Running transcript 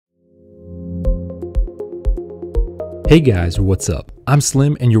Hey guys, what's up? I'm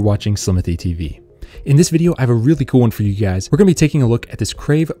Slim and you're watching Slimathy TV. In this video, I have a really cool one for you guys. We're gonna be taking a look at this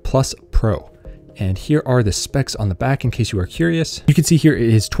Crave Plus PRO. And here are the specs on the back in case you are curious. You can see here it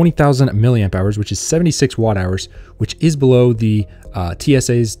is 20,000 milliamp hours, which is 76 watt hours, which is below the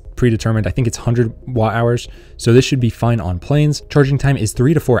TSA's predetermined. I think it's 100 watt hours. So this should be fine on planes. Charging time is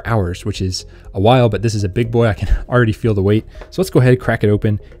 3 to 4 hours, which is a while, but this is a big boy. I can already feel the weight. So let's go ahead, crack it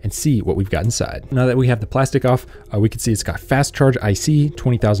open and see what we've got inside. Now that we have the plastic off, we can see it's got fast charge IC,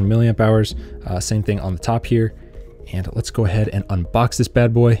 20,000 milliamp hours. Same thing on the top here. And let's go ahead and unbox this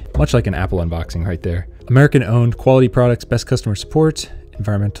bad boy, much like an Apple unboxing right there. American owned, quality products, best customer support,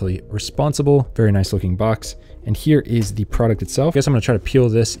 environmentally responsible, very nice looking box. And here is the product itself. I guess I'm gonna try to peel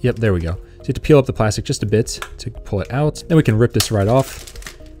this. Yep, there we go. So you have to peel up the plastic just a bit to pull it out. Then we can rip this right off.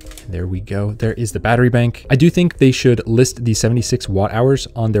 And there we go. There is the battery bank. I do think they should list the 76 watt hours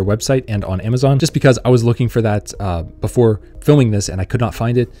on their website and on Amazon, just because I was looking for that before filming this and I could not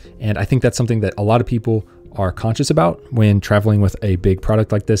find it. And I think that's something that a lot of people are conscious about when traveling with a big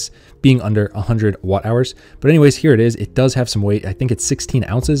product like this, being under 100 watt hours. But anyways, here it is. It does have some weight. I think it's 16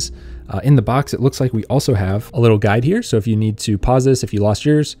 ounces. In the box, it looks like we also have a little guide here. So if you need to pause this, if you lost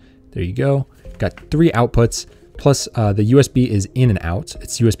yours, there you go. Got 3 outputs, plus the USB is in and out.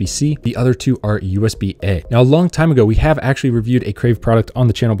 It's USB-C. The other 2 are USB-A. Now, a long time ago, we have actually reviewed a Crave product on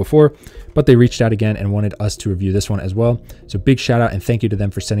the channel before, but they reached out again and wanted us to review this one as well. So big shout out and thank you to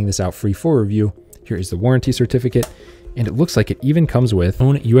them for sending this out free for review. Here is the warranty certificate, and it looks like it even comes with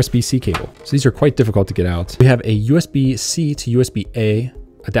own USB-C cable. So these are quite difficult to get out. We have a USB-C to USB-A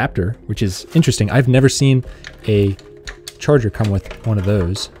adapter, which is interesting. I've never seen a charger come with one of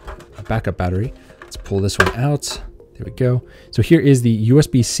those, a backup battery. Let's pull this one out. There we go. So here is the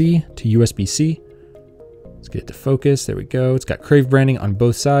USB-C to USB-C. Let's get it to focus. There we go. It's got Crave branding on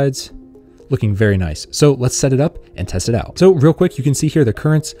both sides. Looking very nice. So let's set it up and test it out. So real quick, you can see here the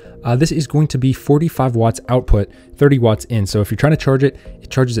currents. This is going to be 45 watts output, 30 watts in. So if you're trying to charge it,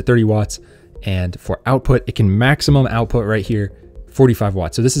 it charges at 30 watts. And for output, it can maximum output right here, 45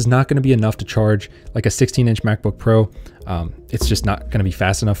 watts. So this is not going to be enough to charge like a 16-inch MacBook Pro. It's just not going to be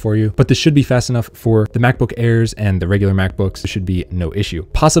fast enough for you, but this should be fast enough for the MacBook Airs and the regular MacBooks. There should be no issue.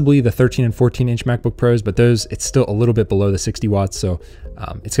 Possibly the 13 and 14-inch MacBook Pros, but those, it's still a little bit below the 60 watts. So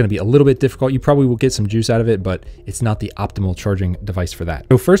it's going to be a little bit difficult. You probably will get some juice out of it, but it's not the optimal charging device for that.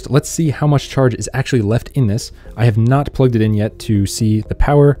 So first, let's see how much charge is actually left in this. I have not plugged it in yet to see the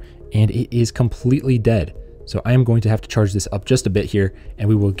power, and it is completely dead. So I am going to have to charge this up just a bit here and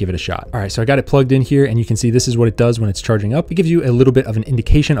we will give it a shot. All right, so I got it plugged in here and you can see this is what it does when it's charging up. It gives you a little bit of an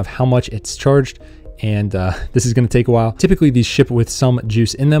indication of how much it's charged, and this is going to take a while. Typically these ship with some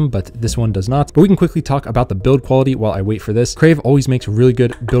juice in them, but this one does not. But we can quickly talk about the build quality while I wait for this. Crave always makes really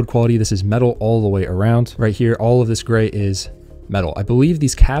good build quality. This is metal all the way around. Right here, all of this gray is metal. I believe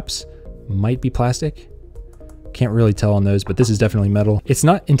these caps might be plastic. Can't really tell on those, but this is definitely metal. It's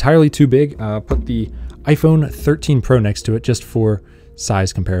not entirely too big. Put the iPhone 13 Pro next to it just for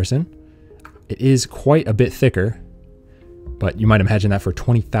size comparison. It is quite a bit thicker, but you might imagine that for a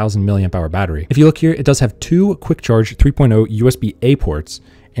 20,000 milliamp hour battery. If you look here, it does have 2 quick charge 3.0 USB-A ports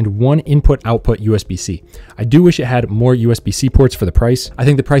and 1 input-output USB-C. I do wish it had more USB-C ports for the price. I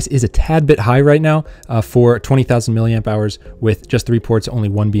think the price is a tad bit high right now for 20,000 milliamp hours with just 3 ports, only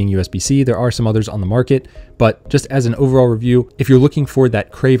 1 being USB-C. There are some others on the market, but just as an overall review, if you're looking for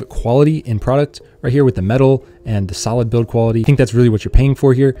that Crave quality in product right here with the metal and the solid build quality, I think that's really what you're paying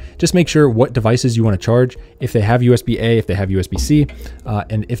for here. Just make sure what devices you want to charge. If they have USB-A, if they have USB-C,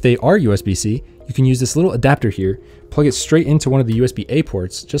 and if they are USB-C, you can use this little adapter here, plug it straight into one of the USB-A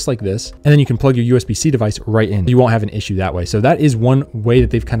ports, just like this, and then you can plug your USB-C device right in. You won't have an issue that way. So that is one way that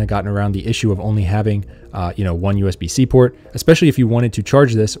they've kind of gotten around the issue of only having, one USB-C port, especially if you wanted to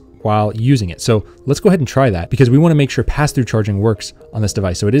charge this while using it. So let's go ahead and try that because we want to make sure pass-through charging works on this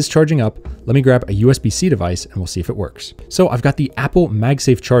device. So it is charging up. Let me grab a USB-C device and we'll see if it works. So I've got the Apple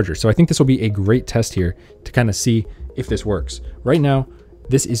MagSafe charger. So I think this will be a great test here to kind of see if this works. Right now,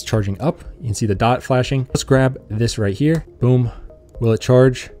 this is charging up. You can see the dot flashing. Let's grab this right here. Boom. Will it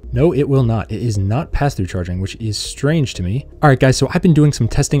charge? No, it will not. It is not pass-through charging, which is strange to me. All right, guys, so I've been doing some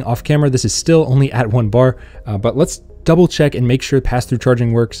testing off camera. This is still only at 1 bar, but let's double check and make sure pass-through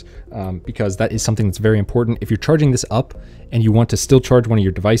charging works because that is something that's very important. If you're charging this up and you want to still charge one of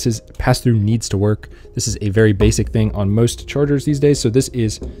your devices, pass-through needs to work. This is a very basic thing on most chargers these days. So this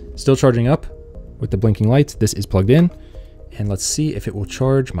is still charging up with the blinking lights. This is plugged in. And let's see if it will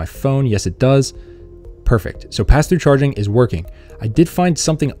charge my phone. Yes, it does. Perfect. So pass-through charging is working. I did find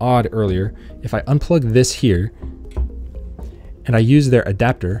something odd earlier. If I unplug this here and I use their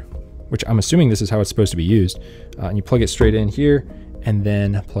adapter, which I'm assuming this is how it's supposed to be used. And you plug it straight in here and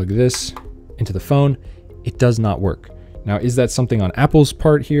then plug this into the phone. It does not work. Now, is that something on Apple's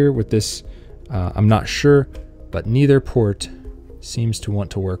part here with this? I'm not sure, but neither port seems to want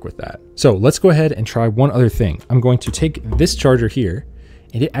to work with that. So let's go ahead and try one other thing. I'm going to take this charger here,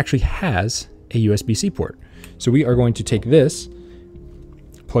 and it actually has a USB-C port. So we are going to take this,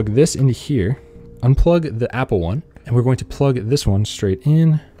 plug this into here, unplug the Apple one, and we're going to plug this one straight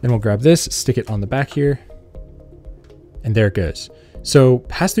in. Then we'll grab this, stick it on the back here, and there it goes. So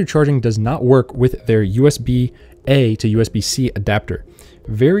pass-through charging does not work with their USB-A to USB-C adapter.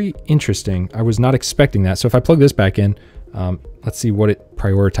 Very interesting. I was not expecting that. So if I plug this back in, let's see what it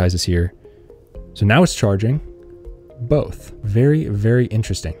prioritizes here. So now it's charging both. Very, very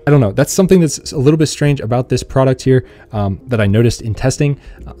interesting. I don't know. That's something that's a little bit strange about this product here that I noticed in testing.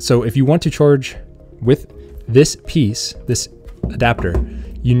 So if you want to charge with this piece, this adapter,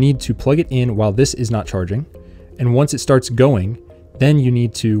 you need to plug it in while this is not charging. And once it starts going, then you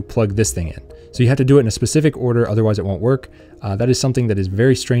need to plug this thing in. So you have to do it in a specific order, otherwise it won't work. That is something that is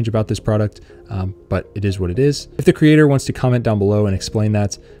very strange about this product, but it is what it is. If the creator wants to comment down below and explain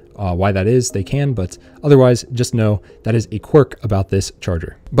that, why that is, they can, but otherwise just know that is a quirk about this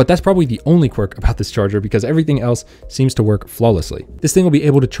charger. But that's probably the only quirk about this charger because everything else seems to work flawlessly. This thing will be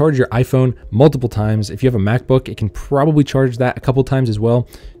able to charge your iPhone multiple times. If you have a MacBook, it can probably charge that a couple times as well.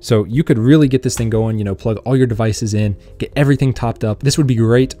 So you could really get this thing going, you know, plug all your devices in, get everything topped up. This would be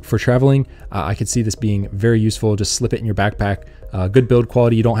great for traveling. I could see this being very useful. Just slip it in your backpack. Good build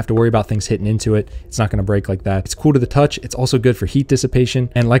quality. You don't have to worry about things hitting into it. It's not going to break like that. It's cool to the touch. It's also good for heat dissipation.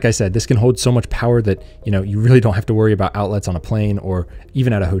 And like I said, this can hold so much power that, you know, you really don't have to worry about outlets on a plane or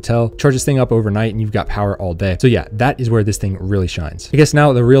even at a hotel. Charge this thing up overnight and you've got power all day. So yeah, that is where this thing really shines. I guess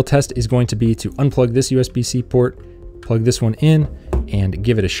now the real test is going to be to unplug this USB-C port, plug this one in, and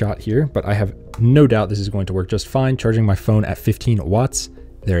give it a shot here. But I have no doubt this is going to work just fine. Charging my phone at 15 watts.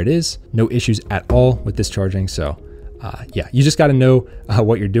 There it is. No issues at all with this charging. So yeah, you just got to know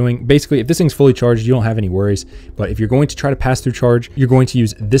what you're doing. Basically, if this thing's fully charged, you don't have any worries. But if you're going to try to pass through charge, you're going to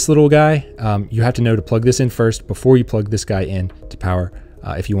use this little guy. You have to know to plug this in first before you plug this guy in to power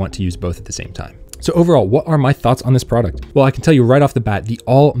if you want to use both at the same time. So overall, what are my thoughts on this product? Well, I can tell you right off the bat, the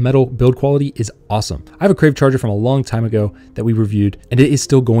all metal build quality is awesome. I have a Crave charger from a long time ago that we reviewed, and it is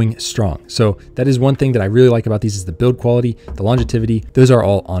still going strong. So that is one thing that I really like about these is the build quality, the longevity, those are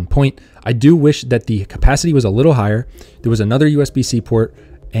all on point. I do wish that the capacity was a little higher. There was another USB-C port,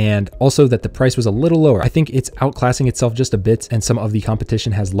 and also that the price was a little lower. I think it's outclassing itself just a bit, and some of the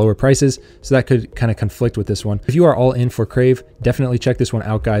competition has lower prices, so that could kind of conflict with this one. If you are all in for Crave, definitely check this one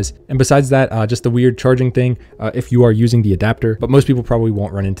out, guys. And besides that, just the weird charging thing, if you are using the adapter, but most people probably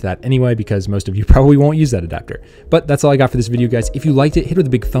won't run into that anyway because most of you probably won't use that adapter. But that's all I got for this video, guys. If you liked it, hit it with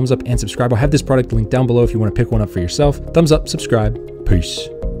a big thumbs up and subscribe. I'll have this product linked down below if you want to pick one up for yourself. Thumbs up, subscribe, peace.